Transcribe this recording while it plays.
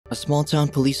A small-town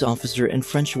police officer in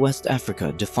French West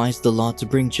Africa defies the law to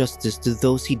bring justice to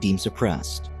those he deems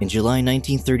oppressed. In July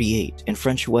 1938, in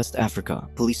French West Africa,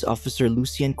 police officer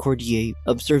Lucien Cordier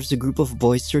observes a group of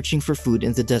boys searching for food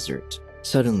in the desert.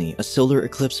 Suddenly, a solar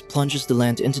eclipse plunges the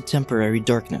land into temporary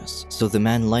darkness, so the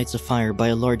man lights a fire by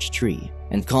a large tree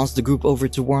and calls the group over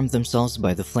to warm themselves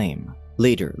by the flame.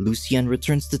 Later, Lucien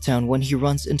returns to town when he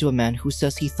runs into a man who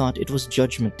says he thought it was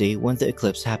Judgment Day when the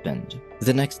eclipse happened.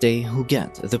 The next day,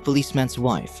 Huguette, the policeman's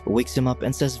wife, wakes him up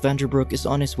and says Vanderbroek is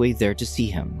on his way there to see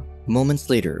him. Moments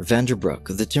later,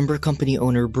 Vanderbroek, the timber company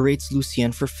owner, berates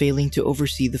Lucien for failing to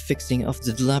oversee the fixing of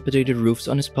the dilapidated roofs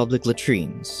on his public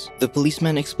latrines. The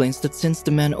policeman explains that since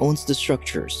the man owns the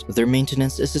structures, their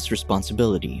maintenance is his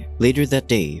responsibility. Later that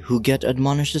day, Huguette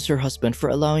admonishes her husband for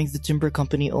allowing the timber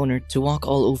company owner to walk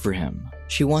all over him.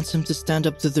 She wants him to stand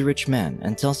up to the rich man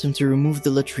and tells him to remove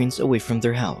the latrines away from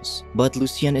their house, but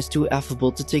Lucien is too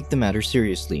affable to take the matter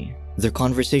seriously. Their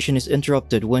conversation is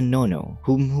interrupted when Nono,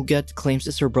 whom Huguette claims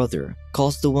is her brother,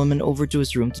 calls the woman over to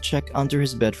his room to check under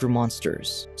his bed for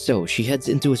monsters. So she heads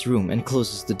into his room and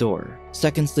closes the door.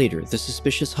 Seconds later, the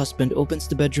suspicious husband opens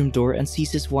the bedroom door and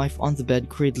sees his wife on the bed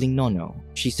cradling Nono.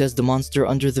 She says the monster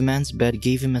under the man's bed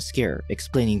gave him a scare,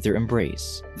 explaining their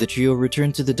embrace. The trio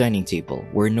return to the dining table,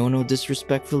 where Nono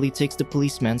disrespectfully takes the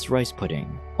policeman's rice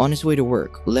pudding. On his way to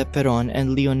work, Le Perron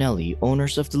and Lionelli,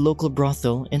 owners of the local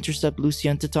brothel, intercept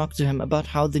Lucien to talk to him about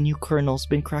how the new colonel's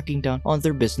been cracking down on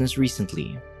their business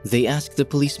recently. They ask the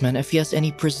policeman if he has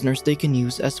any prisoners they can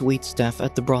use as waitstaff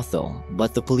at the brothel,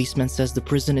 but the policeman says the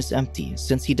prison is empty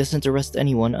since he doesn't arrest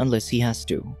anyone unless he has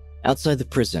to. Outside the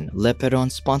prison, Le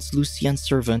Perron spots Lucien's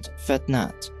servant, Fat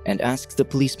Nat, and asks the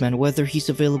policeman whether he's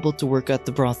available to work at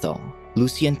the brothel.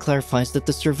 Lucien clarifies that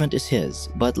the servant is his,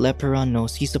 but Le Perron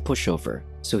knows he's a pushover,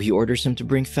 so he orders him to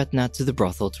bring Fat Nat to the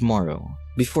brothel tomorrow.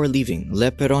 Before leaving, Le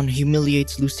Perron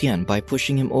humiliates Lucien by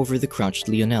pushing him over the crouched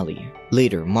Lionelli.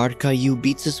 Later, Caillou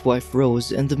beats his wife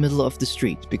Rose in the middle of the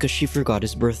street because she forgot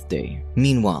his birthday.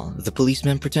 Meanwhile, the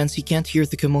policeman pretends he can't hear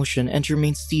the commotion and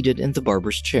remains seated in the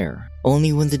barber's chair.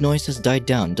 Only when the noise has died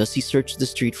down does he search the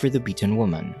street for the beaten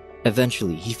woman.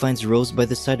 Eventually, he finds Rose by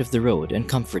the side of the road and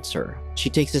comforts her. She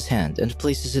takes his hand and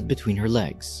places it between her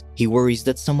legs. He worries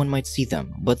that someone might see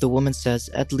them, but the woman says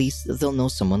at least they'll know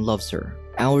someone loves her.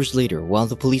 Hours later, while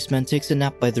the policeman takes a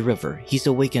nap by the river, he's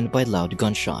awakened by loud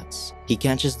gunshots. He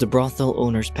catches the brothel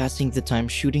owners passing the time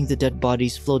shooting the dead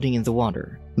bodies floating in the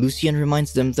water. Lucien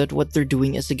reminds them that what they're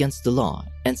doing is against the law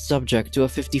and subject to a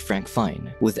 50-franc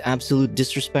fine. With absolute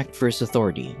disrespect for his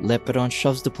authority, Le Perron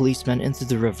shoves the policeman into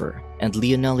the river, and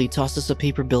Lionelli tosses a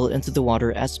paper bill into the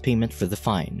water as payment for the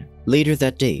fine. Later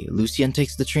that day, Lucien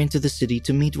takes the train to the city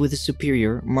to meet with his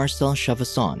superior, Marcel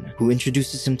Chavasson, who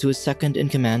introduces him to his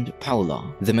second-in-command,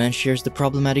 Paula. The man shares the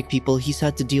problematic people he's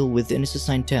had to deal with in his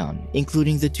assigned town,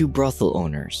 including the two brothel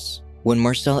owners. When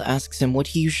Marcel asks him what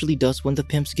he usually does when the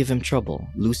pimps give him trouble,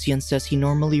 Lucien says he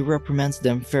normally reprimands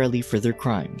them fairly for their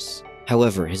crimes.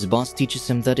 However, his boss teaches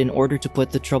him that in order to put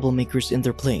the troublemakers in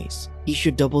their place, he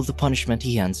should double the punishment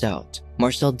he hands out.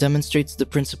 Marcel demonstrates the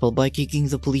principle by kicking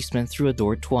the policeman through a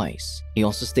door twice. He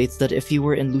also states that if he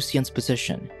were in Lucien's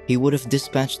position, he would have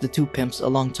dispatched the two pimps a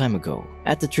long time ago.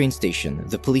 At the train station,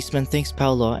 the policeman thanks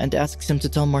Paula and asks him to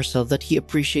tell Marcel that he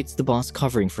appreciates the boss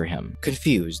covering for him.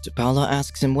 Confused, Paula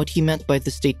asks him what he meant by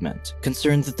the statement,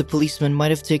 concerned that the policeman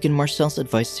might have taken Marcel's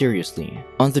advice seriously.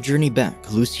 On the journey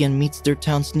back, Lucien meets their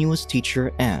town's newest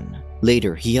teacher, Anne.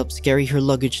 Later, he helps carry her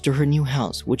luggage to her new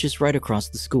house, which is right across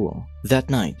the school.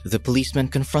 That night, the policeman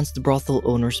confronts the brothel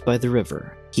owners by the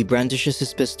river. He brandishes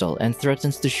his pistol and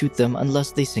threatens to shoot them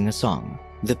unless they sing a song.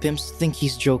 The pimps think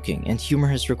he's joking and humor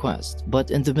his request, but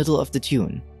in the middle of the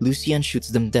tune, Lucien shoots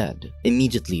them dead.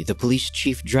 Immediately, the police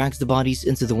chief drags the bodies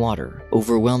into the water.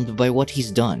 Overwhelmed by what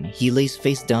he's done, he lays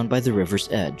face down by the river's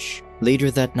edge.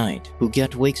 Later that night,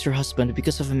 Huguette wakes her husband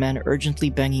because of a man urgently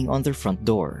banging on their front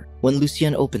door. When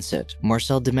Lucien opens it,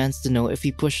 Marcel demands to know if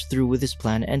he pushed through with his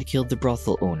plan and killed the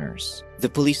brothel owners. The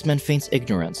policeman feigns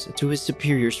ignorance to his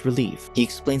superior's relief. He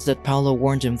explains that Paolo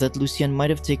warned him that Lucien might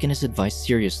have taken his advice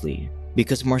seriously.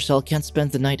 Because Marcel can't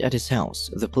spend the night at his house,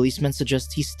 the policeman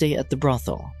suggests he stay at the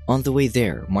brothel. On the way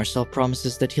there, Marcel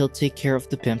promises that he'll take care of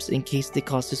the pimps in case they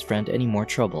cause his friend any more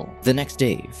trouble. The next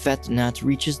day, Fat Nat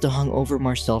reaches the hungover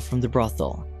Marcel from the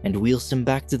brothel and wheels him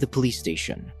back to the police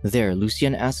station. There,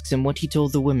 Lucien asks him what he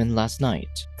told the women last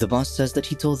night. The boss says that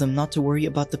he told them not to worry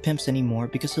about the pimps anymore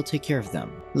because he'll take care of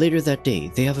them. Later that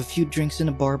day, they have a few drinks in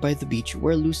a bar by the beach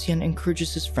where Lucien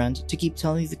encourages his friend to keep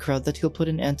telling the crowd that he'll put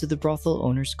an end to the brothel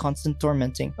owner's constant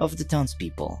tormenting of the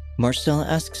townspeople. Marcel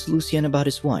asks Lucien about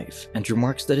his wife and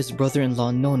remarks that his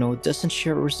brother-in-law Nono doesn't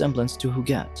share a resemblance to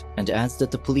Huguette, and adds that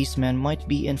the policeman might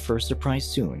be in for a surprise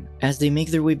soon. As they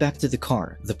make their way back to the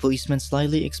car, the policeman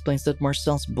slyly explains that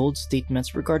Marcel's bold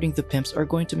statements regarding the pimps are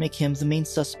going to make him the main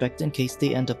suspect in case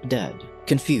they end up dead.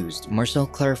 Confused, Marcel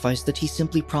clarifies that he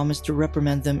simply promised to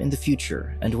reprimand them in the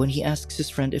future, and when he asks his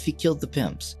friend if he killed the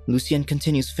pimps, Lucien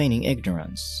continues feigning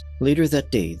ignorance. Later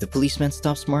that day, the policeman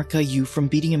stops Marc Caillou from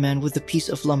beating a man with a piece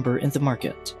of lumber in the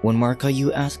market. When Marc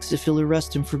Caillou asks if he'll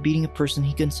arrest him for beating a person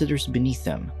he considers beneath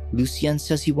him, Lucien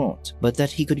says he won't, but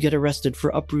that he could get arrested for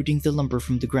uprooting the lumber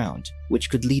from the ground, which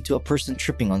could lead to a person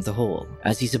tripping on the hole.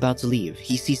 As he's about to leave,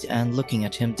 he sees Anne looking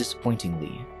at him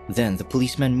disappointingly. Then the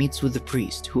policeman meets with the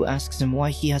priest, who asks him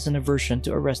why he has an aversion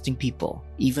to arresting people,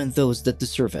 even those that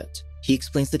deserve it. He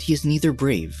explains that he is neither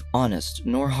brave, honest,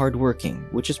 nor hardworking,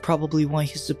 which is probably why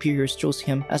his superiors chose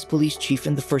him as police chief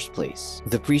in the first place.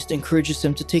 The priest encourages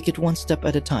him to take it one step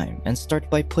at a time and start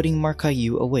by putting Marc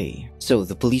Caillou away. So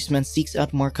the policeman seeks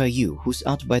out Marc Caillou, who's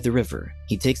out by the river.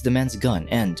 He takes the man's gun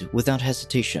and, without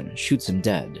hesitation, shoots him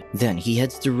dead. Then he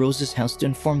heads to Rose's house to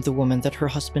inform the woman that her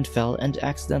husband fell and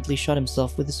accidentally shot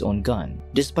himself with his own gun.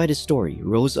 Despite his story,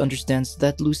 Rose understands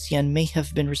that Lucien may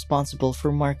have been responsible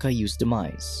for Marc Caillou's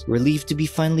demise. Relieved to be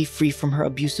finally free from her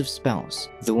abusive spouse,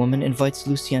 the woman invites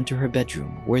Lucien to her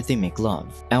bedroom, where they make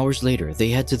love. Hours later, they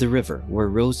head to the river, where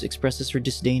Rose expresses her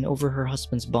disdain over her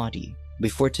husband's body,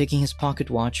 before taking his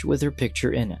pocket watch with her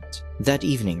picture in it. That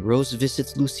evening, Rose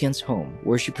visits Lucien's home,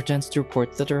 where she pretends to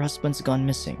report that her husband's gone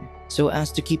missing, so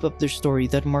as to keep up their story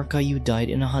that Marc Caillou died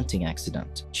in a hunting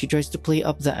accident. She tries to play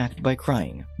up the act by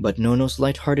crying, but Nono's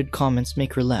light-hearted comments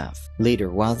make her laugh. Later,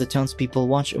 while the townspeople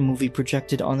watch a movie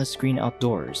projected on the screen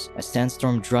outdoors, a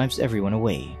sandstorm drives everyone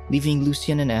away, leaving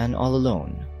Lucien and Anne all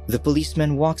alone. The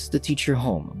policeman walks the teacher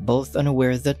home, both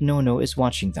unaware that Nono is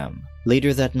watching them.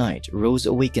 Later that night, Rose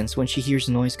awakens when she hears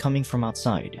noise coming from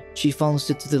outside. She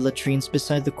follows it to the latrines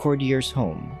beside the Cordier's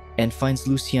home and finds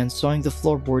Lucien sawing the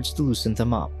floorboards to loosen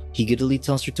them up. He giddily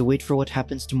tells her to wait for what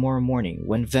happens tomorrow morning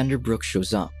when Vanderbroek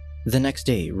shows up. The next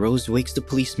day, Rose wakes the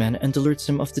policeman and alerts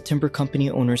him of the timber company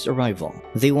owner's arrival.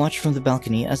 They watch from the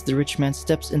balcony as the rich man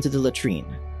steps into the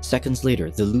latrine. Seconds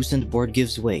later, the loosened board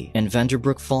gives way and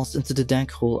Vanderbroek falls into the dank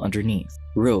hole underneath.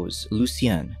 Rose,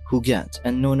 Lucien, Huguette,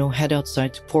 and Nono head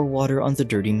outside to pour water on the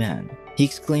dirty man. He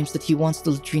exclaims that he wants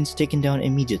the latrines taken down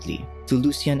immediately, to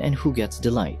Lucien and Huguette's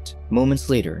delight. Moments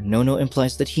later, Nono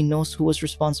implies that he knows who was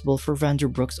responsible for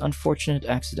Vanderbroek's unfortunate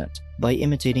accident by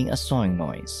imitating a sawing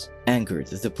noise. Angered,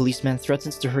 the policeman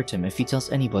threatens to hurt him if he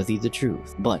tells anybody the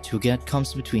truth, but Huguette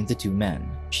comes between the two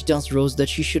men. She tells Rose that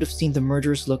she should have seen the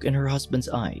murderous look in her husband's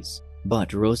eyes,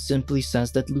 but Rose simply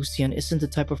says that Lucien isn't the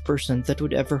type of person that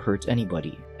would ever hurt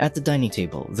anybody. At the dining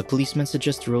table, the policeman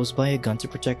suggests Rose buy a gun to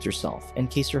protect herself in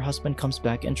case her husband comes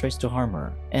back and tries to harm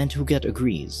her, and Huguette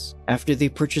agrees. After they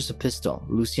purchase a pistol,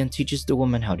 Lucien teaches the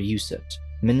woman how to use it.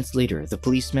 Minutes later, the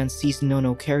policeman sees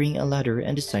Nono carrying a ladder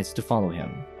and decides to follow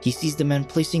him. He sees the man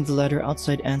placing the ladder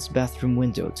outside Anne's bathroom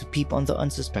window to peep on the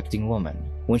unsuspecting woman.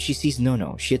 When she sees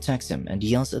Nono, she attacks him and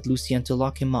yells at Lucien to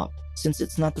lock him up, since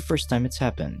it's not the first time it's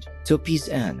happened. To appease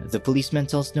Anne, the policeman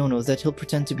tells Nono that he'll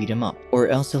pretend to beat him up, or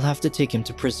else he'll have to take him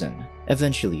to prison.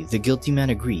 Eventually, the guilty man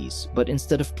agrees, but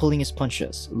instead of pulling his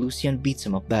punches, Lucien beats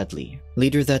him up badly.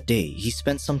 Later that day, he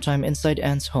spends some time inside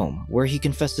Anne's home, where he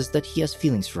confesses that he has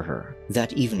feelings for her.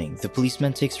 That evening, the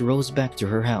policeman takes Rose back to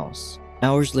her house.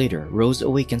 Hours later, Rose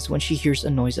awakens when she hears a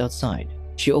noise outside.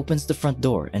 She opens the front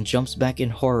door and jumps back in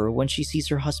horror when she sees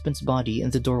her husband's body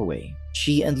in the doorway.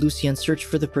 She and Lucien search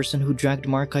for the person who dragged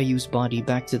Marc Caillou's body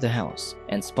back to the house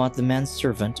and spot the man's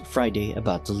servant, Friday,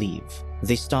 about to leave.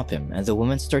 They stop him and the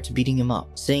woman starts beating him up,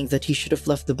 saying that he should have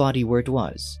left the body where it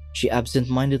was. She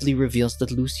absent-mindedly reveals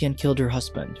that Lucien killed her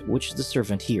husband, which the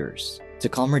servant hears. To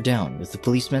calm her down, the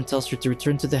policeman tells her to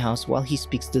return to the house while he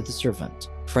speaks to the servant.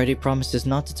 Friday promises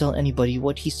not to tell anybody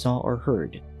what he saw or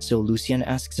heard, so Lucien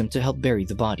asks him to help bury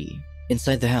the body.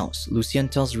 Inside the house, Lucien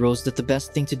tells Rose that the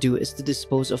best thing to do is to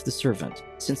dispose of the servant,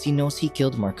 since he knows he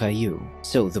killed Marc Caillou.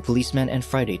 So the policeman and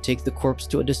Friday take the corpse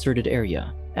to a deserted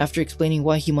area. After explaining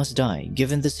why he must die,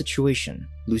 given the situation,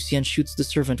 Lucien shoots the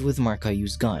servant with Marc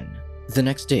Caillou's gun. The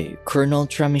next day, Colonel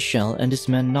Tramichel and his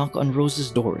men knock on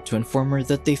Rose's door to inform her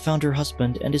that they found her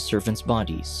husband and his servant's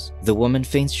bodies. The woman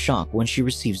feigns shock when she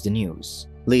receives the news.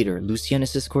 Later, Lucien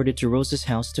is escorted to Rose's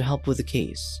house to help with the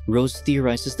case. Rose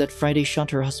theorizes that Friday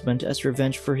shot her husband as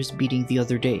revenge for his beating the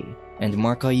other day, and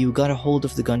Mark Caillou got a hold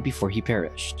of the gun before he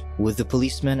perished, with the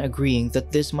policemen agreeing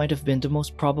that this might have been the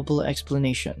most probable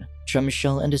explanation.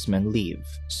 Jean-Michel and his men leave.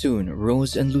 Soon,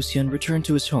 Rose and Lucien return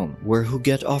to his home, where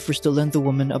Huguette offers to lend the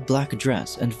woman a black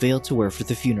dress and veil to wear for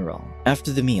the funeral.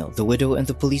 After the meal, the widow and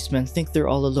the policemen think they're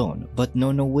all alone, but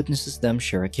Nono witnesses them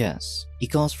share a kiss. He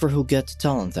calls for Huguette to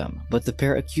tell on them, but the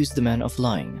pair accuse the man of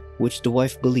lying, which the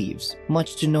wife believes,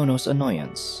 much to Nono's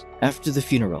annoyance. After the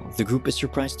funeral, the group is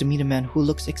surprised to meet a man who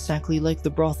looks exactly like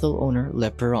the brothel owner Le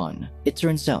Perron. It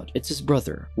turns out it's his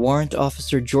brother, Warrant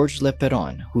Officer Georges Le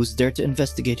Perron, who's there to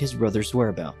investigate his brother's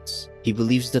whereabouts. He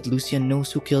believes that Lucien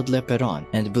knows who killed Le Perron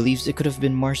and believes it could have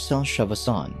been Marcel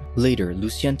Chavasson. Later,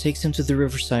 Lucien takes him to the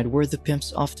riverside where the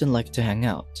pimps often like to hang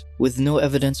out. With no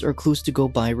evidence or clues to go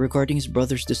by regarding his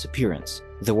brother's disappearance,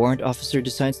 the warrant officer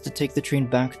decides to take the train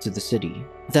back to the city.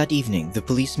 That evening, the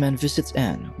policeman visits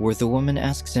Anne, where the woman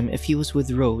asks him if he was with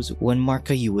Rose when Mark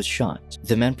Caillou was shot.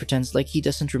 The man pretends like he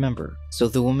doesn't remember, so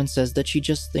the woman says that she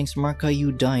just thinks Mark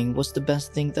Caillou dying was the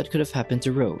best thing that could have happened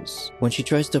to Rose. When she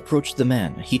tries to approach the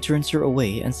man, he turns her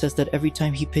away and says that every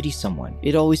time he pities someone,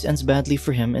 it always ends badly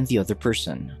for him and the other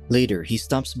person. Later, he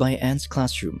stops by Anne's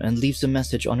classroom and leaves a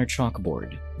message on her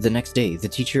chalkboard. The next day, the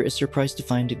teacher is surprised to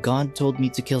find "God told me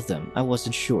to kill them, I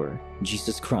wasn't sure.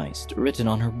 Jesus Christ" written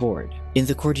on her board. In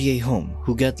the Cordier home,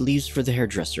 Huguette leaves for the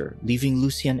hairdresser, leaving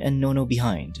Lucien and Nono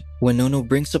behind. When Nono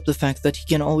brings up the fact that he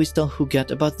can always tell Huguette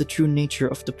about the true nature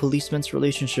of the policeman's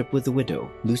relationship with the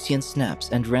widow, Lucien snaps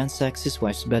and ransacks his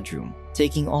wife's bedroom,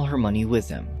 taking all her money with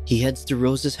him. He heads to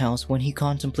Rose's house when he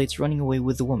contemplates running away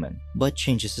with the woman, but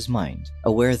changes his mind.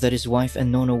 Aware that his wife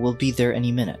and Nono will be there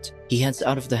any minute, he heads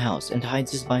out of the house and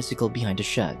hides his bicycle behind a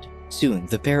shed. Soon,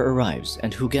 the pair arrives,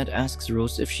 and Huguette asks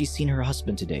Rose if she's seen her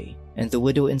husband today, and the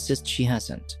widow insists she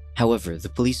hasn't. However, the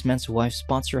policeman's wife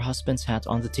spots her husband's hat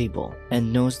on the table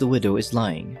and knows the widow is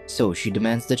lying, so she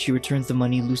demands that she return the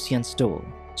money Lucien stole.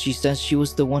 She says she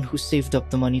was the one who saved up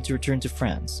the money to return to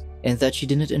France, and that she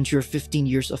didn't endure 15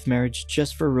 years of marriage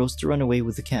just for Rose to run away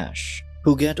with the cash.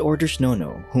 Huguette orders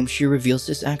Nono, whom she reveals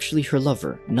is actually her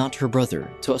lover, not her brother,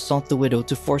 to assault the widow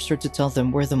to force her to tell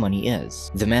them where the money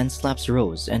is. The man slaps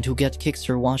Rose, and Huguette kicks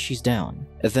her while she's down.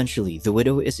 Eventually, the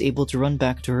widow is able to run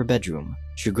back to her bedroom.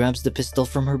 She grabs the pistol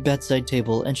from her bedside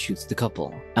table and shoots the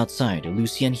couple. Outside,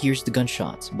 Lucien hears the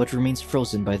gunshots, but remains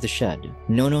frozen by the shed.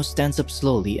 Nono stands up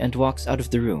slowly and walks out of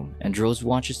the room, and Rose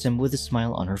watches him with a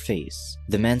smile on her face.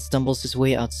 The man stumbles his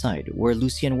way outside, where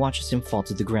Lucien watches him fall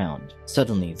to the ground.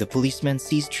 Suddenly, the policeman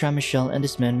sees Jean-Michel and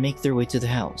his men make their way to the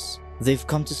house. They've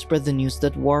come to spread the news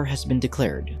that war has been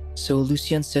declared. So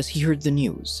Lucien says he heard the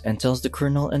news and tells the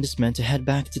colonel and his men to head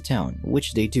back to town,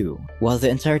 which they do. While the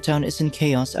entire town is in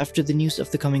chaos after the news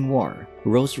of the coming war,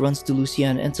 Rose runs to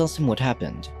Lucien and tells him what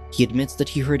happened. He admits that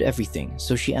he heard everything,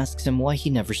 so she asks him why he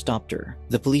never stopped her.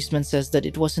 The policeman says that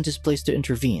it wasn't his place to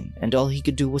intervene, and all he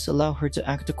could do was allow her to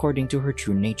act according to her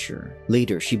true nature.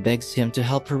 Later, she begs him to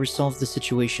help her resolve the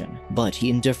situation, but he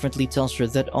indifferently tells her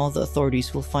that all the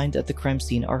authorities will find at the crime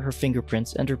scene are her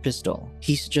fingerprints and her pistol.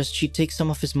 He suggests she take some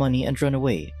of his money and run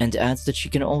away, and adds that she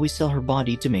can always sell her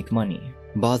body to make money.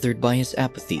 Bothered by his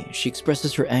apathy, she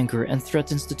expresses her anger and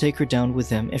threatens to take her down with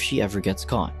him if she ever gets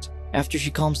caught. After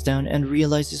she calms down and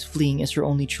realizes fleeing is her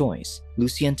only choice,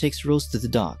 Lucien takes Rose to the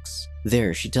docks.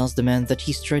 There, she tells the man that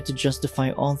he's tried to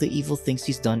justify all the evil things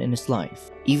he's done in his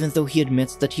life, even though he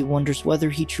admits that he wonders whether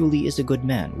he truly is a good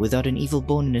man without an evil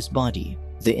bone in his body.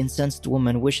 The incensed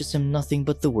woman wishes him nothing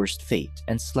but the worst fate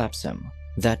and slaps him.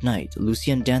 That night,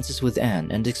 Lucien dances with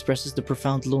Anne and expresses the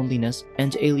profound loneliness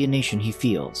and alienation he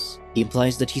feels. He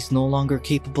implies that he's no longer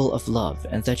capable of love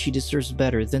and that she deserves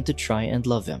better than to try and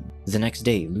love him. The next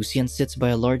day, Lucien sits by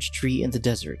a large tree in the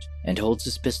desert and holds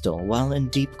his pistol while in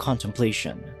deep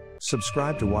contemplation.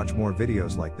 Subscribe to watch more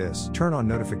videos like this, turn on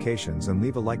notifications and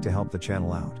leave a like to help the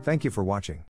channel out. Thank you for watching.